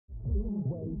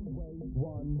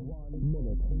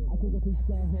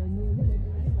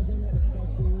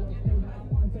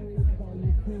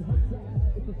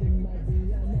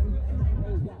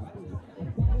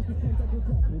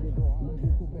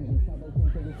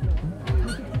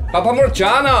Papa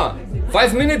Morgana!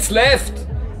 5 minutes left!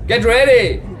 Get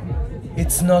ready!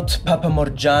 It's not Papa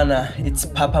Morgana, it's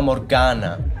Papa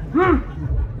Morgana.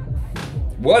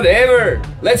 Whatever!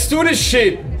 Let's do this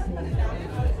shit!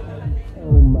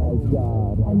 Oh my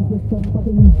god. I'm just so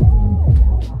fucking...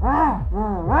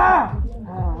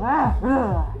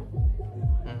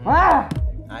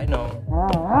 I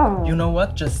know. You know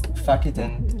what? Just fuck it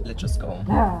and let's just go.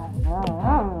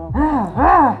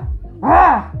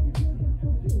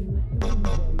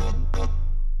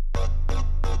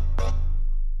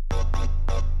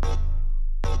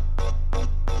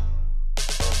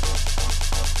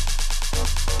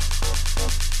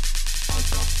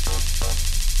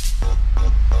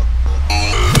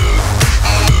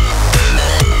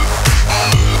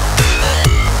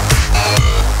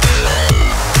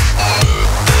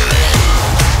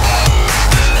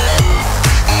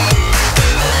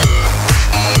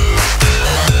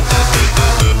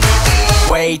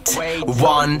 Wait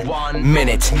 1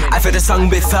 minute. I've heard the song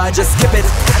before, just skip it.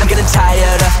 I'm getting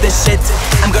tired of this shit.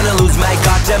 I'm gonna lose my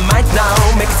goddamn mind now.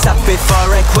 Make it stop before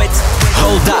I quit.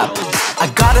 Hold up, I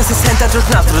got assistant that drove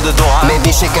now through the door. Maybe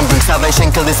she can bring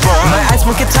salvation, kill this war. My eyes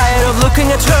won't get tired of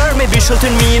looking at her. Maybe she'll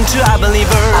turn me into a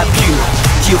believer. A view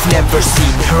you've never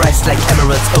seen. Her eyes like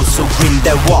emeralds, oh so green.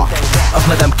 The walk of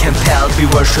Madame Campbell.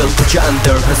 Beware, she'll put you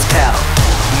under her spell.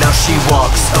 Now she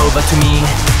walks over to me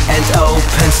and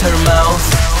opens her mouth,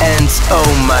 and oh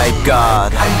my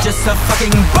god, I'm just a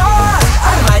fucking bot.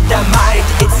 I'm a dynamite.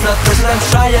 It's not personal, I'm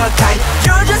try your kind.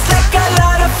 You're just like a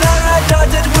lot of flour. I thought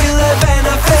that we live in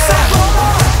a fair. I don't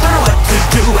know what to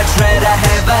do. I try to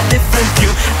have a different view.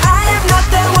 I am not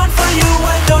the one for you.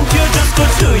 Why don't you just go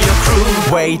to your crew?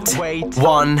 Wait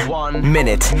 1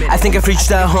 minute. I think I've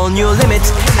reached a whole new limit.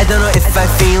 I don't know if I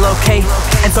feel okay.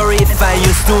 And sorry if I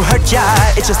used to hurt ya.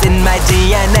 It's just in my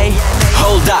DNA.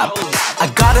 Hold up, I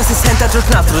got assistant that drove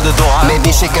now through the door.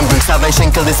 Maybe she can bring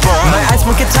salvation, kill this war. My eyes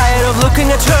won't get tired of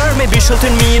looking at her. Maybe she'll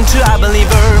turn me into a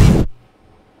believer.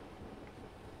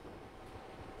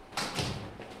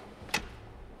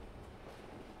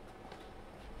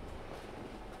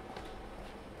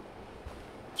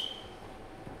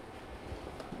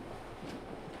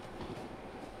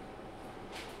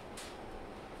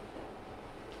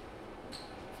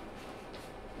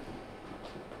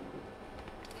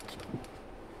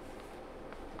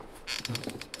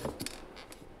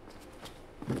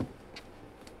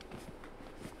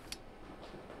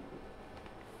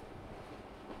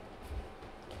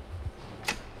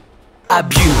 A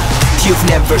view you've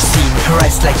never seen. Her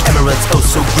eyes like emeralds, oh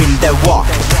so green. The walk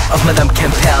of Madame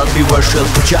Campbell. Beware, she'll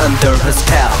put you under her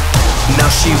spell. Now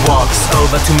she walks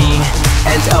over to me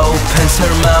and opens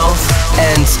her mouth,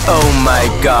 and oh my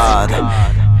god,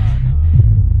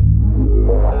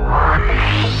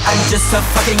 I'm just a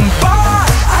fucking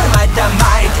bot. I'm a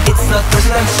dynamite. It's not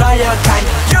personal, I'm try your kind.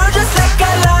 You're just like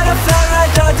a lot of flour. I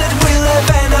thought that we live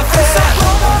in a fair. I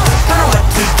don't know what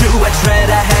to do. I try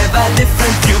to have a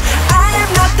different view. I am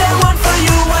not the one for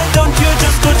you. Why don't you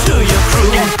just go to your crew?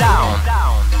 Get down.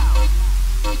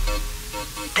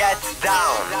 Get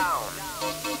down.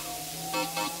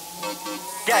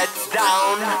 Get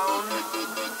down.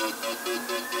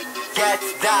 Get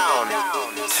down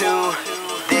to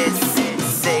this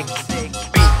sick beat.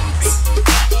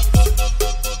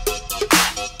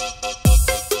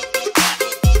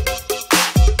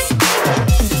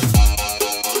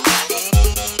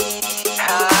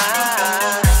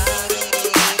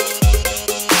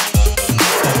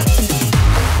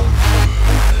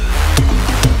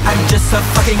 I'm just a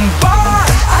fucking bot.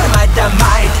 I'm a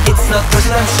dynamite. It's not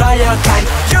personal, I'm try your kind.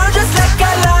 You're just like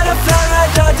a lot of flour. I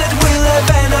thought that we live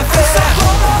in a fair. I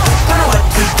don't know what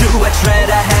to do. I try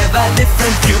to have a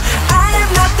different view. I am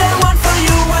not the one for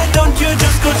you. Why don't you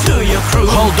just go to your crew?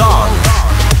 Hold on.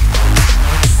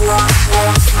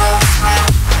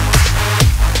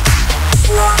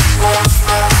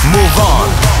 Move on.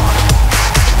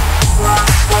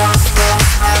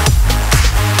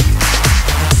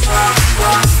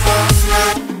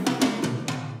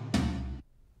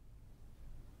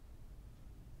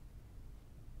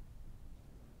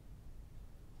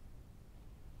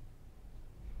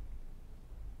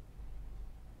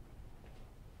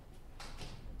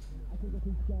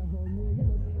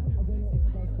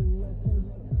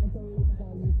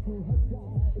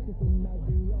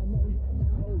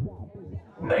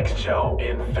 Next show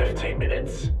in 15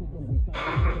 minutes.